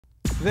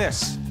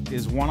This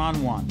is One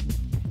on One.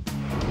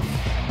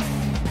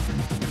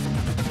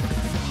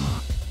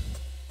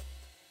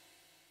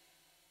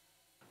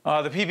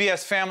 The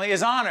PBS family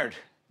is honored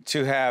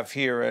to have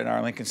here in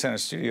our Lincoln Center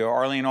studio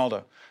Arlene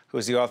Alda, who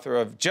is the author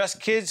of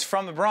Just Kids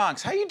from the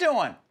Bronx. How you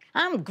doing?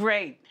 I'm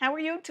great. How are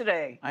you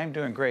today? I'm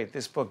doing great.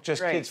 This book,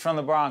 Just Kids from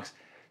the Bronx,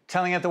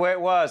 telling it the way it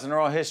was, an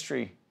oral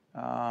history.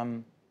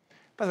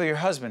 By the way, your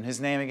husband, his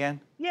name again?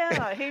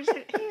 Yeah, he's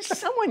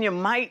someone you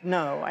might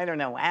know. I don't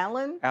know,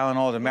 Alan? Alan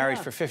Alda, married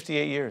for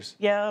 58 years.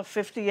 Yeah,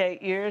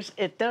 58 years.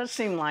 It does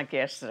seem like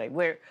yesterday.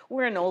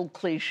 We're an old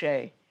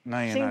cliche. No,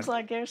 you're Seems not.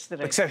 like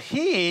yesterday. Except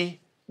he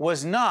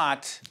was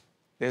not.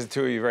 There's the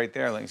two of you right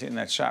there, in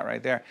that shot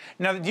right there.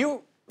 Now,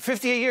 you,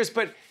 58 years,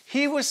 but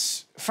he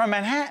was from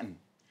Manhattan.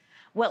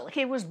 Well,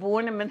 he was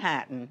born in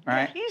Manhattan.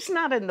 Right. Yeah, he's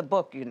not in the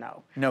book, you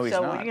know. No, he's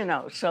not. So, you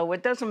know, so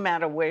it doesn't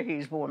matter where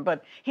he's born.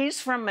 But he's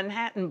from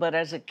Manhattan, but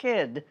as a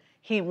kid,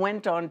 he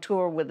went on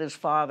tour with his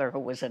father, who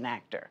was an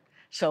actor.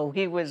 So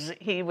he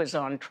was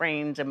on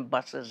trains and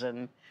buses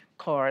and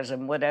cars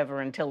and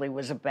whatever until he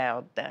was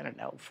about, I don't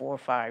know, 4,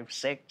 5,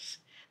 6.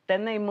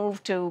 Then they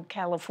moved to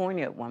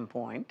California at one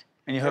point.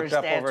 And you hooked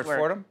up over at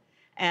Fordham?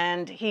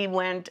 And he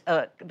went,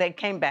 they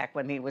came back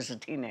when he was a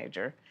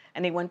teenager,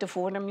 and he went to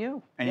Fordham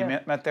U. And you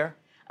met there?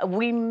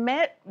 We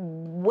met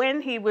when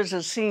he was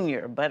a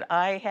senior, but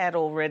I had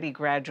already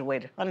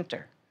graduated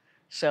Hunter.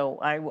 So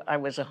I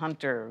was a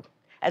Hunter,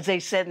 as they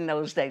said in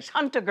those days,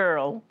 Hunter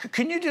girl.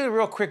 Can you do a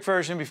real quick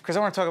version? Because I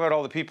want to talk about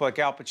all the people like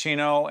Al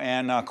Pacino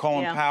and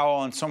Colin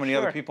Powell and so many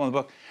other people in the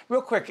book.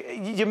 Real quick,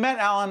 you met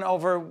Alan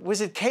over,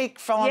 was it cake?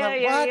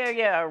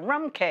 Yeah,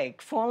 rum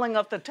cake falling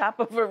off the top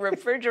of a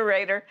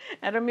refrigerator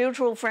at a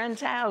mutual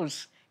friend's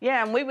house.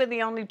 Yeah, and we were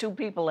the only 2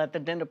 people at the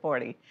dinner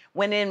party.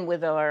 Went in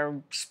with our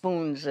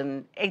spoons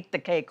and ate the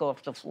cake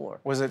off the floor.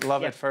 Was it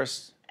love at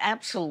first?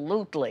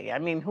 Absolutely. I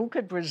mean, who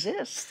could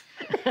resist?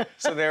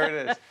 So there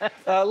it is.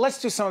 Let's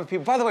do some of the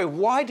people. By the way,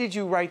 why did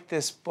you write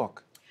this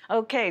book?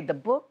 Okay, the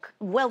book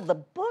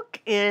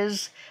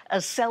is a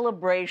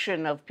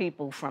celebration of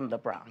people from the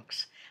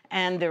Bronx.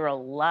 And there are a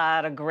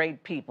lot of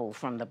great people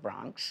from the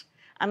Bronx.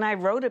 And I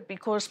wrote it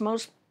because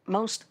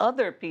most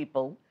other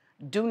people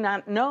do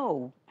not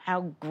know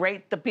how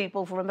great the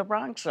people from the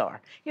Bronx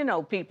are. You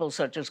know, people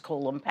such as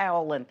Colin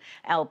Powell and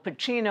Al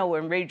Pacino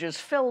and Regis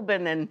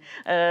Philbin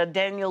and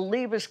Daniel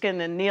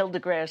Libeskind and Neil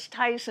deGrasse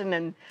Tyson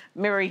and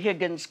Mary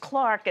Higgins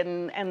Clark,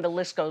 and the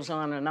list goes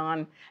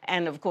on.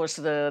 And of course,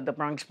 the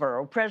Bronx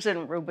Borough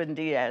President, Ruben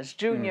Diaz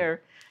Jr.,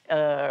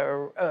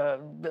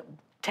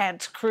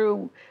 Tad's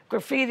crew,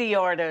 graffiti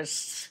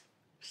artists,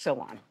 so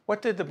on.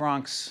 What did the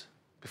Bronx,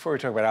 before we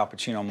talk about Al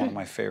Pacino, one of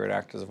my favorite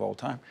actors of all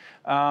time,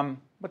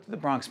 what did the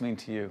Bronx mean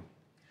to you?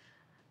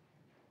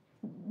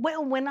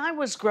 Well, when I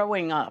was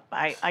growing up,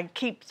 I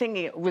keep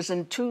thinking it was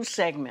in 2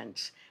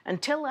 segments.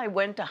 Until I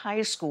went to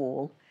high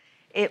school,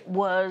 it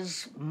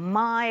was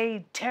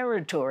my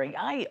territory.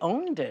 I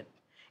owned it.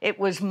 It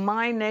was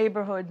my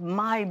neighborhood,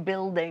 my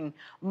building,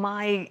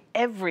 my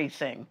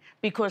everything,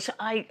 because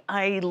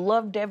I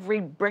loved every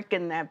brick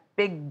in that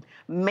big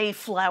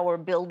Mayflower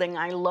building.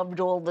 I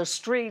loved all the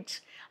streets.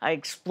 I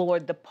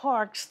explored the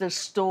parks, the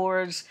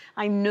stores.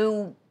 I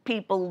knew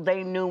people,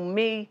 they knew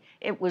me.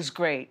 It was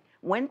great.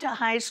 Went to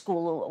high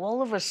school,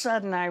 all of a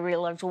sudden I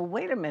realized, well,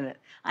 wait a minute,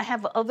 I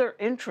have other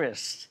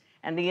interests.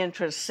 And the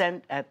interests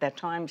at that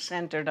time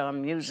centered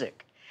on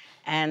music.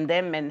 And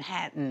then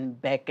Manhattan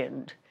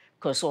beckoned,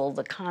 because all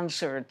the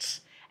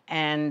concerts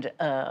and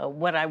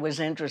what I was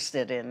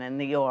interested in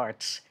the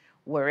arts,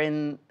 were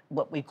in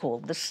what we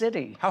called the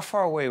city. How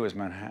far away was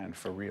Manhattan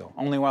for real?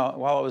 Only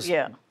while it was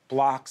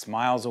blocks,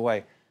 miles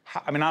away.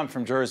 I mean, I'm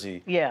from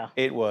Jersey. Yeah.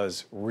 It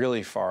was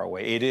really far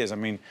away. It is. I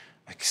mean,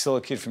 still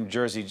a kid from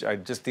Jersey,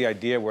 just the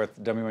idea we're at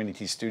the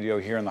WNET studio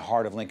here in the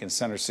heart of Lincoln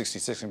Center,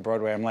 66 and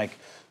Broadway, I'm like,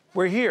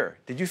 we're here.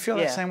 Did you feel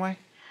that same way?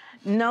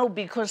 No,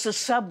 because the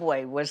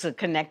subway was a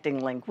connecting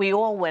link. We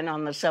all went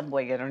on the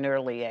subway at an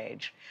early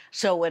age.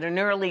 So at an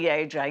early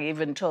age, I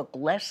even took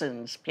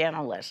lessons,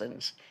 piano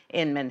lessons,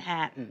 in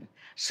Manhattan.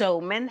 So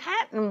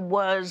Manhattan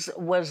was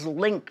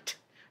linked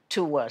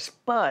to us,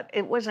 but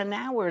it was an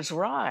hour's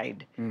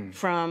ride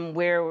from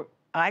where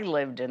I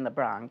lived in the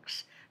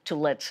Bronx to,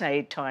 let's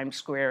say, Times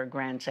Square,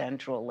 Grand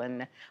Central.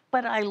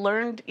 But I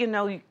learned, you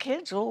know,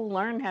 kids all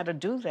learn how to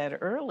do that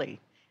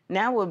early.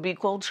 Now it would be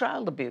called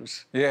child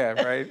abuse. Yeah,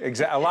 right.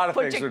 Exactly. A lot of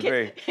things would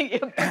be. You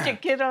put your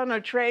kid on a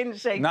train and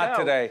say, Not go.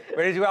 today.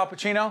 Ready to do Al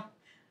Pacino?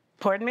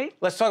 Pardon me?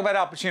 Let's talk about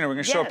Al Pacino. We're going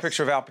to show a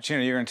picture of Al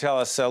Pacino. You're going to tell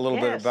us a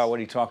little bit about what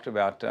he talked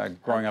about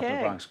growing up in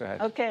the Bronx. Go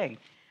ahead. Okay.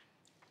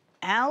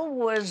 Al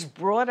was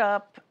brought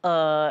up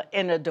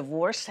in a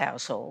divorced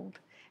household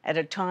at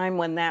a time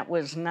when that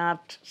was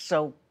not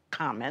so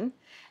common.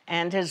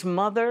 And his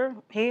mother,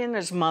 he and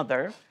his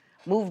mother,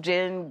 moved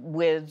in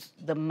with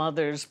the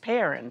mother's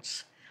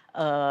parents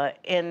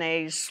in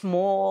a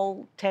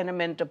small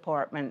tenement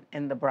apartment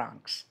in the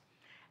Bronx.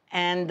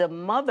 And the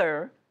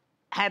mother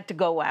had to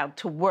go out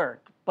to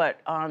work,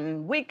 but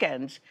on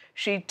weekends,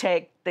 she'd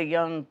take the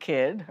young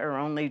kid, her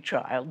only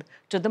child,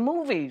 to the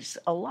movies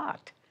a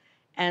lot.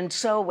 And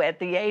so at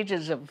the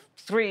ages of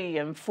 3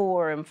 and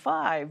 4 and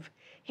 5,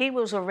 he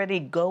was already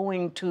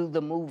going to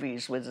the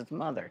movies with his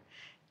mother.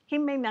 He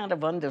may not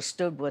have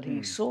understood what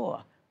he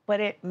saw,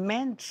 but it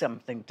meant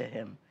something to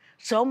him.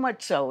 So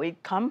much so,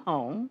 he'd come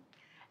home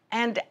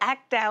and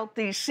act out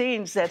these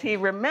scenes that he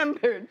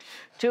remembered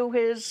to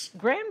his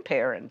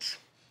grandparents,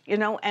 you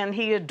know, and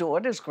he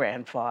adored his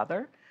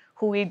grandfather,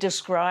 who he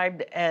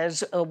described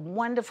as a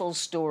wonderful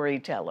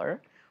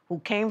storyteller who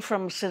came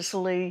from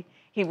Sicily.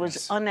 He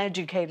was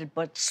uneducated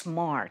but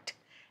smart.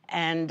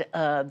 And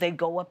they'd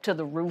go up to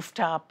the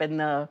rooftop in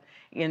the,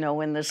 you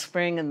know, in the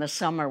spring and the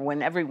summer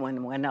when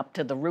everyone went up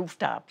to the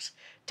rooftops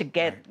to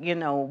get, you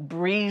know,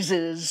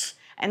 breezes.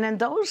 And in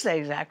those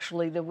days,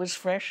 actually, there was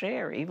fresh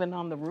air, even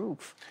on the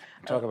roof.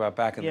 Talk about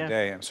back in the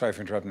day. I'm sorry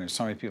for interrupting. There's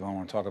so many people I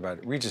want to talk about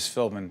it. Regis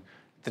Philbin,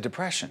 the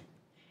Depression.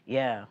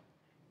 Yeah,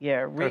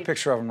 yeah. Got a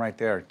picture of him right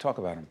there. Talk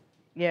about him.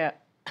 Yeah,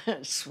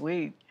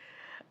 sweet.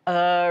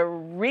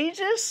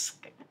 Regis,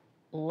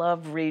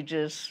 love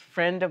Regis,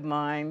 friend of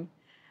mine,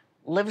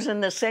 lives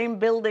in the same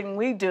building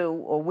we do,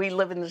 or we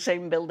live in the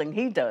same building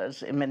he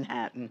does in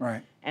Manhattan.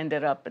 Right.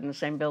 Ended up in the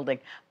same building.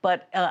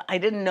 But I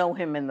didn't know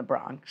him in the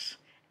Bronx.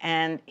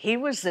 And he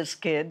was this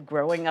kid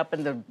growing up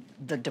in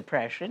the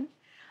Depression,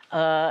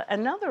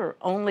 another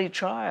only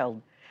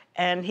child.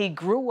 And he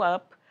grew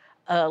up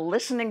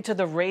listening to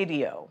the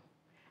radio.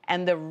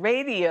 And the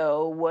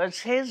radio was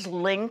his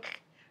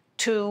link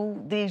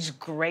to these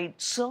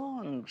great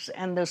songs.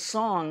 And the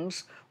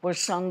songs were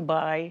sung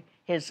by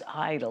his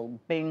idol,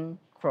 Bing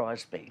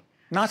Crosby.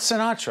 Not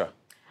Sinatra.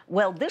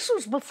 Well, this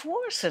was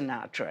before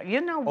Sinatra.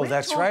 You know, oh,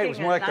 that's right. It was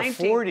more like the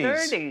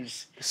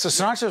 40s. So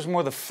Sinatra was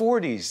more the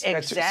 40s.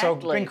 Exactly. So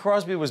Bing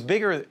Crosby was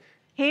bigger.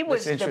 He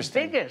was the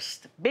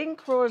biggest. Bing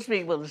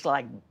Crosby was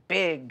like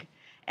big.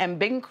 And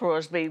Bing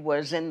Crosby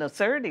was in the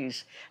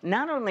 30s.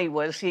 Not only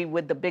was he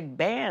with the big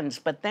bands,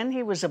 but then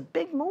he was a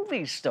big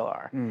movie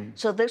star.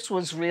 So this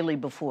was really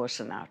before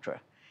Sinatra.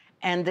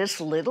 And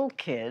this little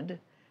kid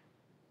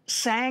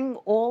sang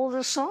all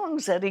the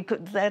songs that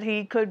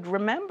he could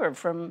remember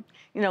from,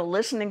 you know,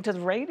 listening to the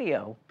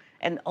radio.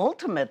 And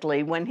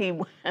ultimately, when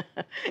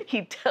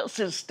he tells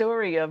his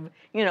story of,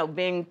 you know,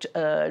 being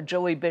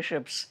Joey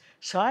Bishop's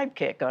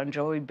sidekick on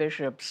Joey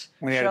Bishop's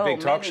when he had a big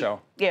talk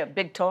show. Yeah,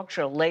 big talk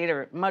show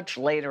later, much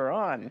later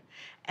on.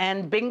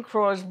 And Bing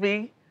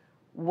Crosby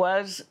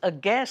was a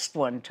guest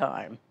one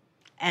time.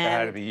 And that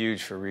had to be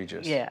huge for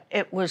Regis. Yeah,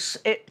 it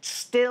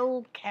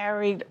still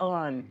carried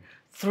on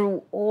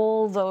through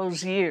all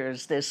those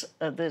years, this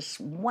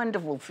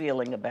wonderful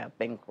feeling about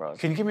Bing Crosby.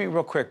 Can you give me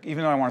real quick,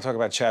 even though I want to talk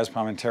about Chaz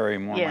Palminteri,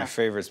 one of my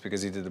favorites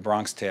because he did the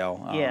Bronx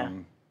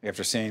Tale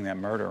after seeing that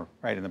murder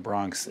right in the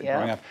Bronx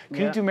growing up.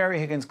 Can you do Mary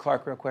Higgins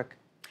Clark real quick?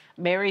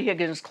 Mary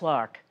Higgins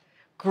Clark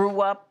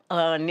grew up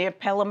near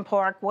Pelham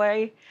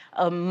Parkway,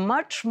 a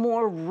much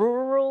more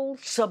rural,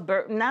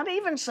 not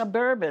even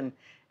suburban.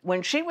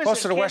 When she was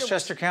closer to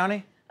Westchester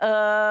County?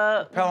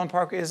 Pelham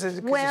Park, is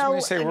it? Well, when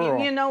you say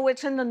rural. You know,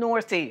 it's in the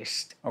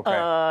Northeast.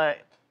 Okay.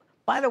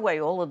 By the way,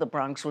 all of the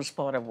Bronx was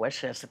part of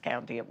Westchester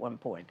County at one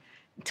point,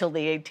 until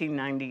about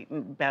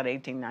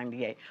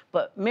 1898.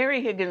 But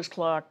Mary Higgins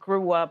Clark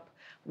grew up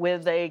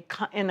with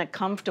in a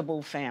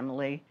comfortable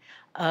family.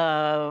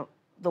 The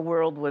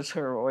world was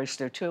her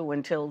oyster, too,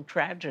 until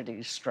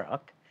tragedy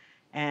struck.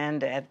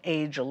 And at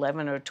age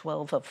 11 or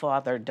 12, her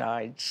father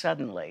died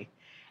suddenly.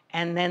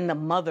 And then the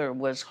mother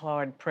was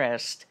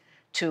hard-pressed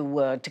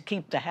to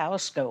keep the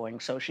house going,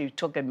 so she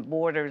took in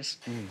boarders.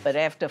 But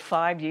after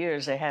 5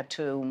 years, they had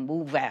to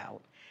move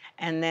out.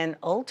 And then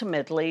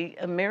ultimately,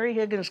 Mary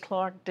Higgins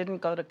Clark didn't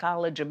go to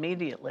college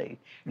immediately.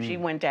 She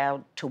went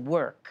out to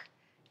work.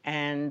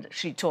 And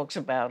she talks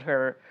about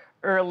her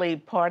early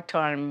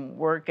part-time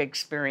work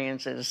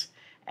experiences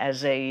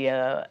as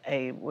a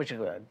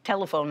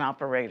telephone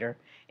operator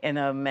in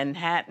a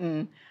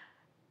Manhattan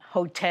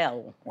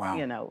hotel. Wow.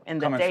 You know, in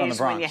the Coming from days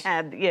the when Bronx.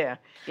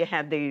 you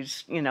had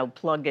these, you know,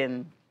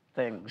 plug-in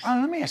things.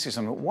 Let me ask you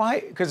something.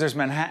 Why? Because there's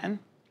Manhattan,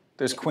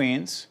 there's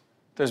Queens,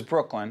 there's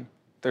Brooklyn,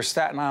 there's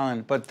Staten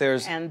Island, but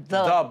there's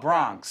the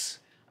Bronx.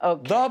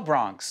 Okay. The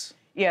Bronx.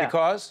 Yeah.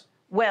 Because?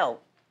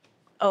 Well,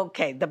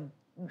 okay,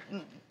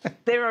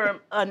 there are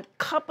a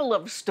couple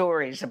of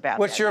stories about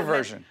What's that. your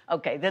version?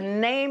 Okay, the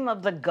name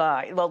of the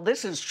guy, well,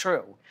 this is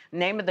true.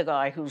 Name of the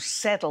guy who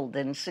settled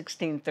in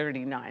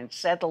 1639,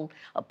 settled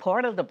a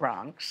part of the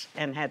Bronx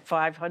and had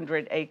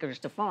 500 acres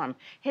to farm.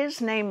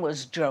 His name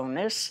was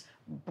Jonas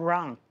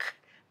Bronck,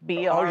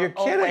 B-R-O-N-C-K.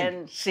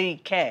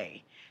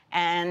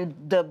 And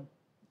the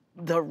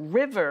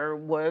river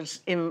was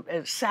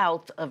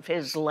south of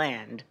his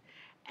land.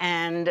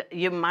 And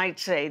you might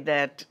say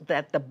that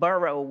the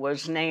borough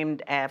was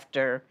named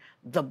after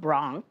the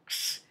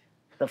Bronx,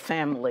 the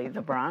family,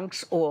 the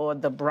Bronx, or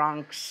the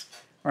Bronx,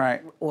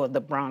 right, or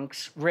the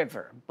Bronx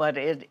River. But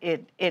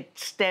it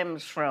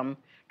stems from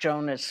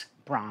Jonas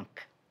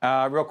Bronck.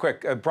 Real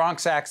quick,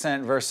 Bronx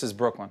accent versus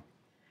Brooklyn.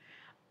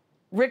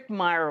 Rick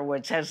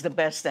Meyerowitz has the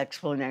best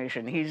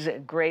explanation. He's a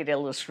great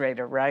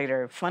illustrator,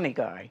 writer, funny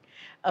guy.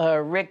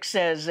 Rick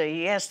says,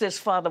 he asked his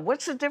father,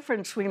 what's the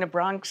difference between a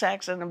Bronx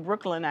accent and a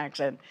Brooklyn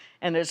accent?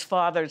 And his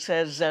father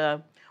says,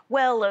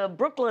 well, a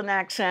Brooklyn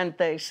accent,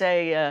 they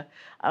say,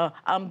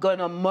 I'm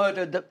gonna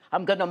murder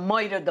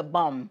the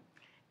bum.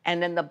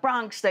 And in the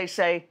Bronx, they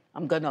say,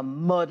 I'm gonna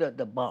murder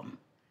the bum.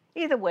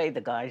 Either way, the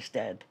guy's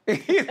dead.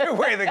 Either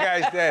way, the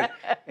guy's dead.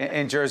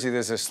 In Jersey,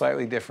 there's a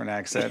slightly different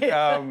accent.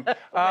 Can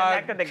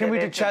we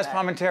do Chaz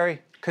Palminteri?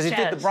 Because he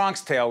did the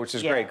Bronx Tale, which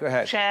is great. Go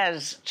ahead.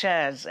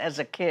 Chaz, as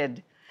a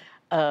kid,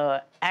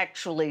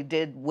 actually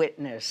did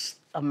witness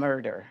a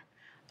murder.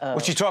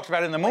 Which he talked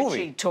about in the movie. Which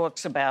he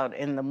talks about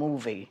in the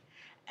movie.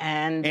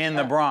 And in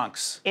the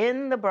Bronx.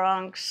 In the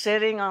Bronx,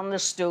 sitting on the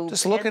stoop.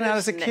 Just looking out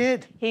as a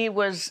kid. He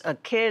was a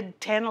kid,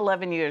 10,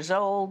 11 years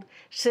old,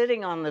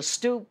 sitting on the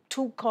stoop.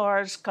 2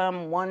 cars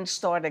come, one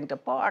starting to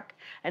park.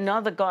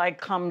 Another guy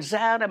comes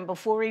out, and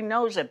before he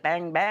knows it,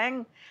 bang,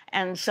 bang,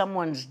 and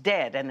someone's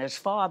dead. And his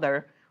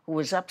father, who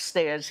was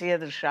upstairs, hear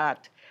the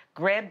shot,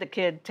 grab the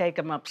kid, take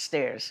him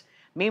upstairs.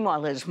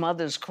 Meanwhile, his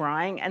mother's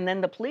crying, and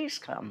then the police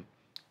come.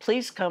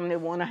 Police come, they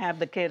want to have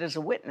the kid as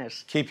a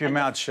witness. Keep your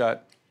mouth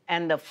shut.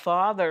 And the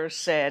father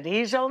said,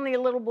 he's only a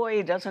little boy,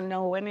 he doesn't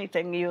know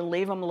anything, you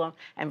leave him alone,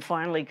 and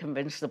finally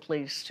convinced the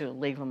police to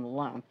leave him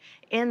alone.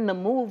 In the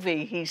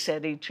movie, he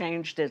said he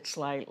changed it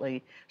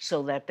slightly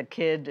so that the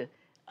kid,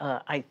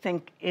 I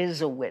think,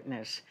 is a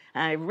witness.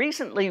 And I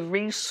recently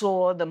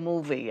re-saw the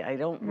movie, I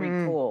don't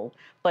recall,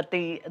 but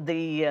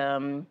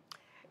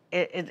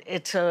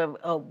it's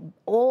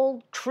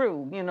all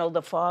true, you know,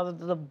 the father,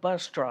 the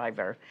bus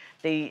driver,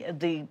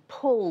 the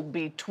pull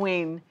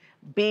between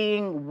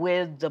being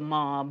with the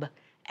mob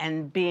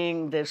and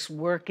being this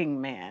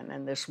working man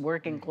and this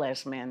working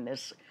class man,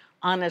 this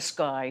honest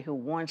guy who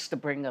wants to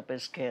bring up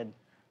his kid.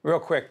 Real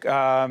quick,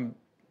 Colin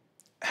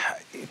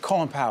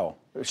Powell,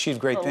 Achieved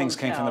Great Things,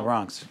 came from the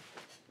Bronx.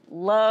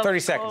 Love 30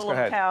 seconds, Colin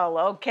go ahead. Powell,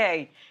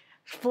 okay.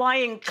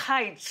 Flying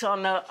kites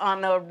on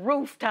a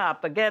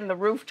rooftop, again, the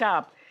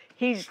rooftop.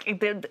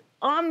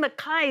 On the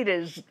kite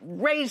is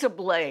razor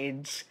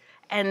blades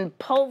and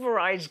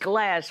pulverized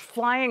glass,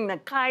 flying the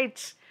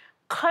kites,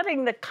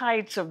 cutting the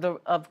kites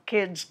of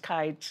kids'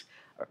 kites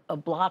a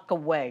block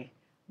away.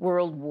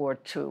 World War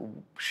II,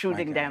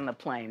 shooting down the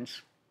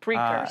planes.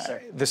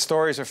 Precursor. The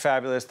stories are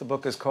fabulous. The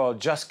book is called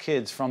Just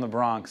Kids from the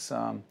Bronx,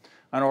 an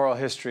oral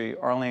history.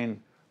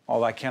 Arlene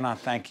Alda, I cannot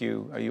thank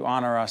you. You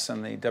honor us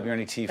and the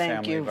WNET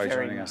family by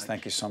joining us.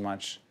 Thank you so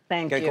much.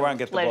 Thank you. Go out and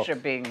get the book. Pleasure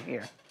being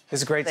here.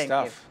 This is great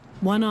stuff.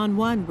 One on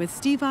One with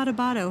Steve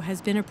Adubato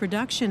has been a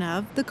production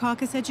of the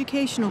Caucus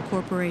Educational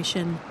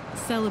Corporation,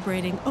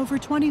 celebrating over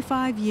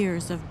 25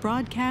 years of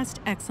broadcast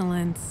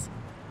excellence.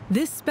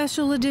 This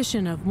special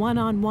edition of One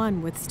on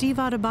One with Steve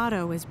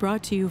Adubato is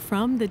brought to you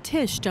from the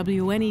Tisch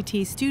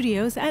WNET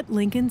studios at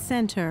Lincoln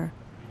Center.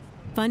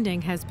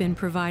 Funding has been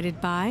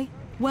provided by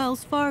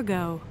Wells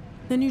Fargo,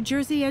 the New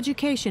Jersey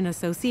Education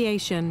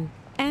Association,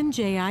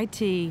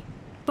 NJIT,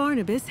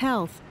 Barnabas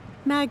Health,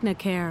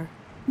 MagnaCare,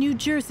 New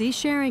Jersey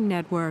Sharing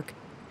Network,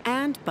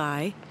 and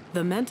by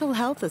the Mental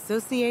Health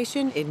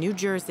Association in New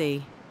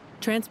Jersey.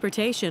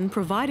 Transportation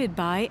provided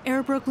by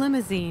Airbrook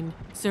Limousine,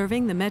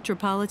 serving the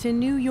metropolitan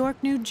New York,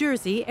 New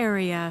Jersey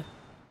area.